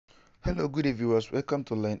Hello, good day viewers. Welcome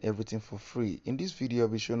to Learn Everything for Free. In this video, I'll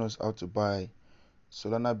be showing us how to buy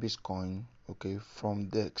Solana Bitcoin, okay, from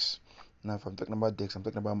DEX. Now, if I'm talking about DEX, I'm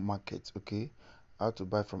talking about markets, okay, how to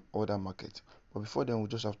buy from other markets. But before then, we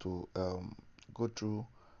just have to go through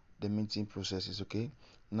the minting processes, okay.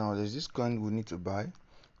 Now, there's this coin we need to buy.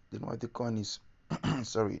 The name of the coin is,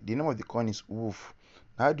 sorry, the name of the coin is Woof.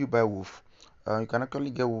 Now, how do you buy Woof? You can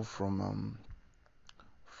actually get Woof from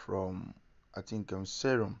I think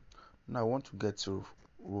Serum. Now I want to get to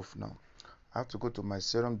Woof now. I have to go to my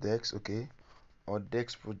Serum Dex, okay, or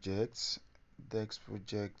Dex projects,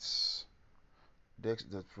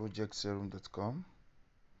 dex.projectserum.com,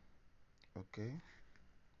 okay,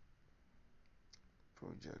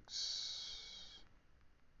 projects.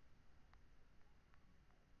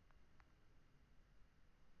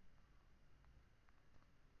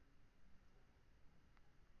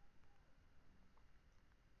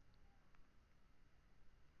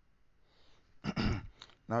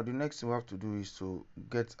 Now the next thing we have to do is to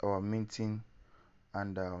get our minting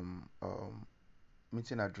and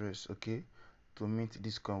minting address, okay, to mint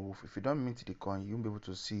this coin Woof. If you don't mint the coin, you won't be able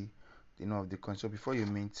to see the name of the coin. So before you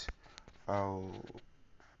mint, I'll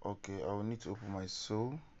need to open my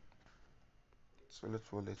sollet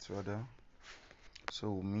wallet rather.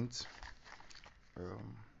 So we'll mint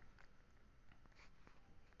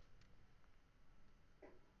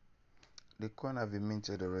the coin have been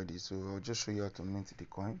minted already, so I'll just show you how to mint the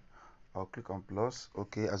coin. I'll click on plus,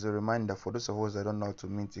 okay. As a reminder, for those of us that don't know how to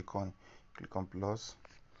mint a coin, click on plus.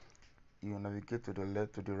 You navigate to the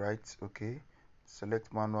left, to the right, okay.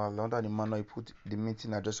 Select manual. Under the manual, you put the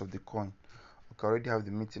minting address of the coin. Okay, I already have the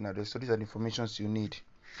minting address, so these are the informations you need.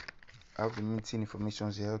 I have the minting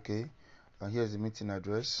informations here, okay, and here's the minting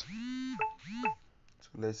address. So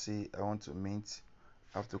let's say I want to mint.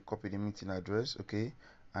 I have to copy the minting address, okay,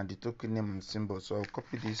 and the token name and symbol. So I'll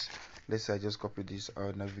copy this. Let's say I just copy this.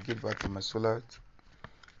 I'll navigate back to my sollet.io.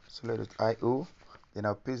 Then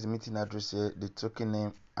I'll paste the minting address here, the token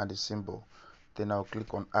name and the symbol. Then I'll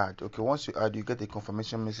click on add. Okay, once you add, you get a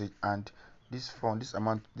confirmation message, and this fund, this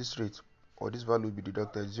amount, this rate or this value will be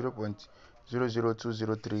deducted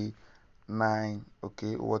 0.002039,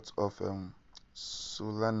 okay, worth of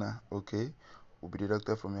Solana, okay, will be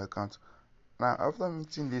deducted from your account. Now after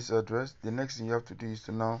meeting this address, the next thing you have to do is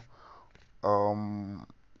to now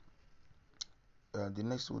the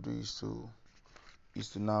next we'll do is to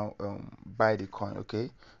now buy the coin,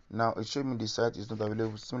 okay. Now it showed me the site is not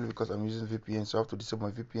available simply because I'm using VPN, so I have to disable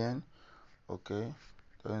my VPN, okay.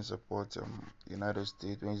 Doesn't support United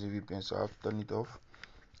States when using VPN, so I have to turn it off.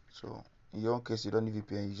 So in your case, you don't need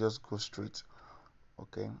VPN, you just go straight,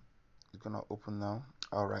 okay. It's gonna open now.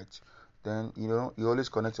 All right, then you always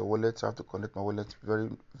connect your wallet. So I have to connect my wallet.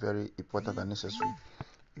 Very, very important and necessary.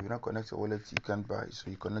 If you don't connect your wallet, you can't buy. So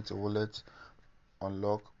you connect your wallet,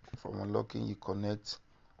 unlock. From unlocking, you connect.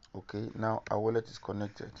 Okay, now our wallet is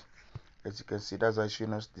connected. As you can see, that's why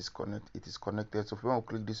showing us disconnect. It is connected. So if you want to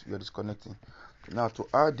click this, we are disconnecting. Now to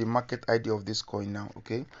add the market ID of this coin now,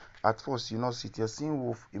 okay. At first, you know, see it, you're seeing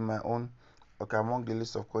Woof in my own, okay, among the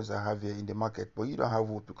list of coins I have here in the market, but you don't have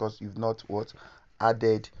Woof because you've not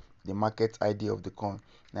added the market ID of the coin.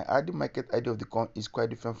 Now adding market ID of the coin is quite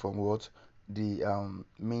different from the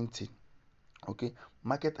minting, okay.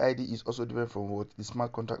 Market ID is also different from the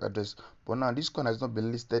smart contract address, but now this coin has not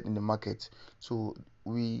been listed in the market, so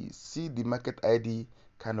we see the market ID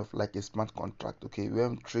kind of like a smart contract, okay, when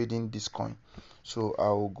I'm trading this coin. So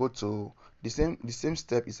I'll go to the same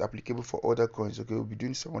step is applicable for other coins, okay. We'll be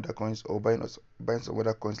doing some other coins or buying some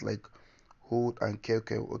other coins like hold and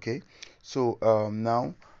Kekw, okay. So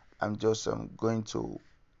now I'm just going to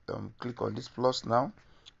click on this plus now,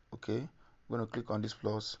 okay. I'm going to click on this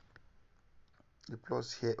plus, the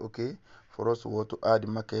plus here, okay, for us to want to add the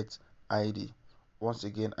market ID. Once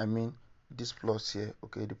again, I mean this plus here,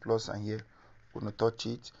 okay, the plus, and here we're going to touch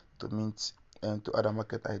it to mint and to add a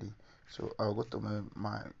market ID. So I'll go to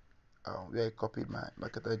my where I copied my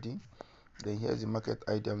market ID. Then here's the market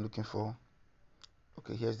ID I'm looking for.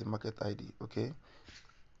 Okay, here's the market ID, okay.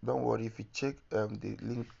 Don't worry, if you check the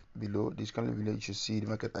link below, this kind of below, you should see the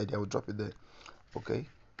market ID. I will drop it there, okay.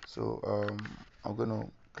 So I'm gonna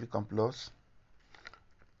click on plus,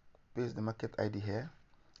 paste the market ID here.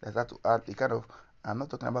 That's how to add a kind of, I'm not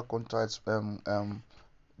talking about contracts,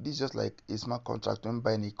 this is just like a smart contract when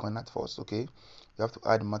buying a coin at first, okay. You have to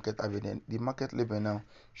add the market ID. Then the market label now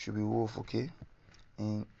should be Woof, okay,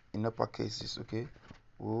 in upper cases, okay,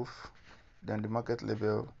 Woof. Then the market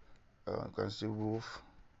label, you can see Woof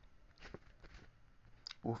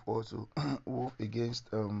also Woof against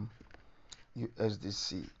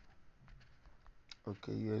USDC,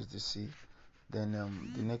 okay, USDC. then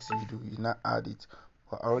the next thing you do, you now add it.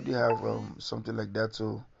 But I already have something like that,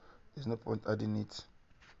 so there's no point adding it.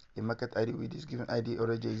 A market ID with this given ID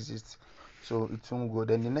already exists, so it won't go.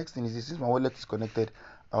 Then the next thing is this: since my wallet is connected,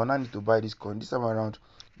 I will now need to buy this coin. This time around,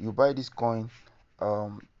 you buy this coin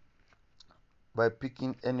by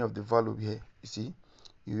picking any of the value here. You see,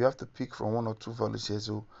 you have to pick from one or two values here.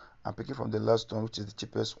 So I'm picking from the last one, which is the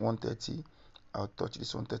cheapest, 130. I'll touch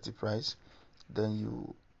this 130 price. Then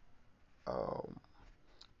you um,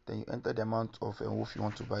 enter the amount of Woof you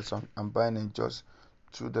want to buy. So I'm buying in just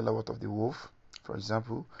 $2 worth of the Woof. For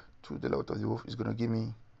example, $2 worth of the Woof is going to give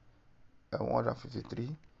me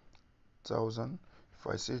 153,000. If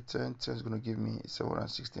I say 10, 10 is going to give me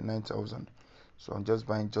 769,000. So I'm just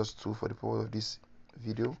buying just two for the purpose of this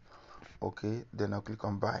video. Okay, then I'll click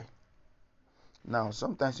on buy. Now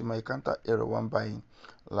sometimes you might encounter error when buying,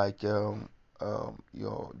 like your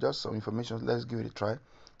just some information. Let's give it a try,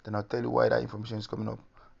 then I'll tell you why that information is coming up.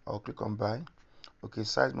 I'll click on buy. Okay,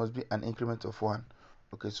 size must be an increment of 1.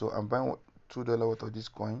 Okay, so I'm buying $2 worth of this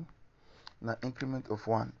coin. Now increment of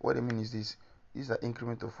 1, what I mean is this is an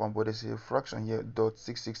increment of 1, but there's a fraction here, dot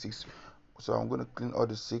 666. So I'm going to clean all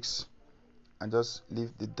the 6 and just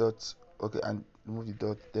leave the dots. Okay, and remove the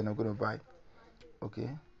dot. Then I'm going to buy. Okay,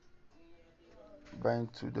 buying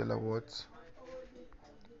 $2 worth,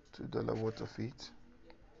 $2 worth of it.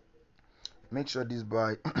 Make sure this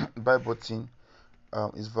buy buy button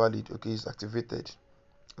is valid. Okay, it's activated.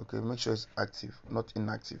 Okay, make sure it's active, not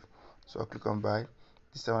inactive. So I'll click on buy.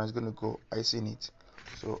 This time it's going to go I seen it.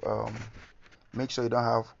 So make sure you don't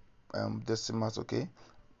have decimals. Okay,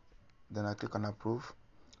 then I click on approve.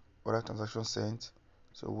 Order transaction sent.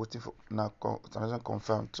 So waiting for now transaction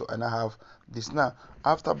confirmed. So I now have this. Now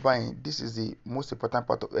after buying, this is the most important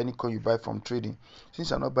part of any coin you buy from trading. Since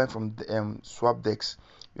you're not buying from the, swap decks,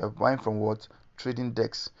 you are buying from what? Trading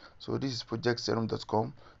decks. So this is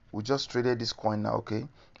projectserum.com. We just traded this coin now. Okay,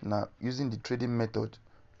 now using the trading method.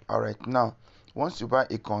 All right, now once you buy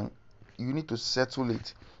a coin, you need to settle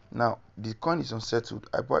it. Now the coin is unsettled.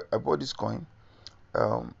 I bought this coin.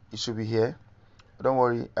 It should be here. Don't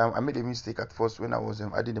worry, I made a mistake at first when I was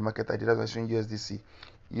adding the market ID. That's why showing USDC.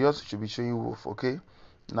 Yours should be showing you Woof. Okay,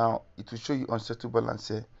 now it will show you unsettled balance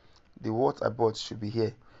here. The what I bought should be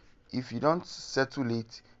here. If you don't settle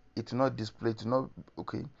it, it will not display. It will not,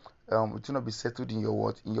 okay, it will not be settled in your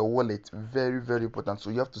what, in your wallet. Very, very important.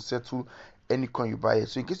 So you have to settle any coin you buy.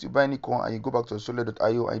 So in case you buy any coin and you go back to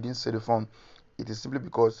sollet.io and you didn't set the fund, it is simply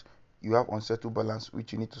because you have unsettled balance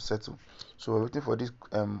which you need to settle. So we're waiting for this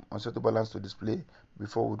unsettled balance to display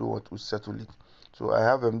before we do what, we settle it. So I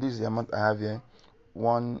have this is the amount I have here,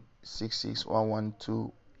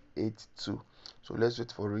 166,112.82. So let's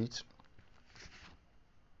wait for it.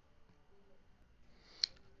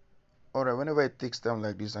 Alright, whenever it takes time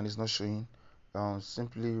like this and it's not showing,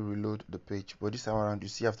 simply reload the page. But this time around, you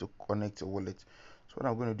see, you have to connect your wallet. So what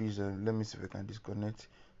I'm going to do is let me see if I can disconnect.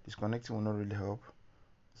 Disconnecting will not really help,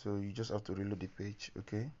 so you just have to reload the page.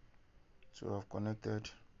 Okay, so I've connected.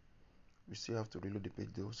 You still have to reload the page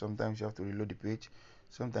though. Sometimes you have to reload the page,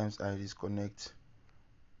 sometimes I disconnect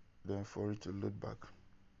then for it to load back.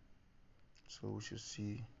 So we should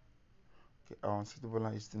see, okay, our unsettled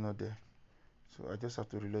balance is still not there, so I just have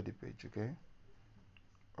to reload the page. Okay,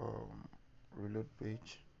 reload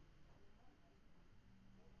page.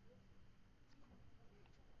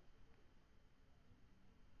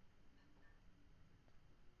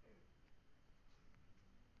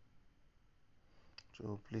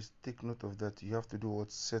 So please take note of that. You have to do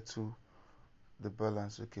what, settle the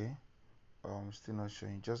balance. Okay, still not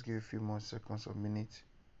showing. Just give a few more seconds or minutes.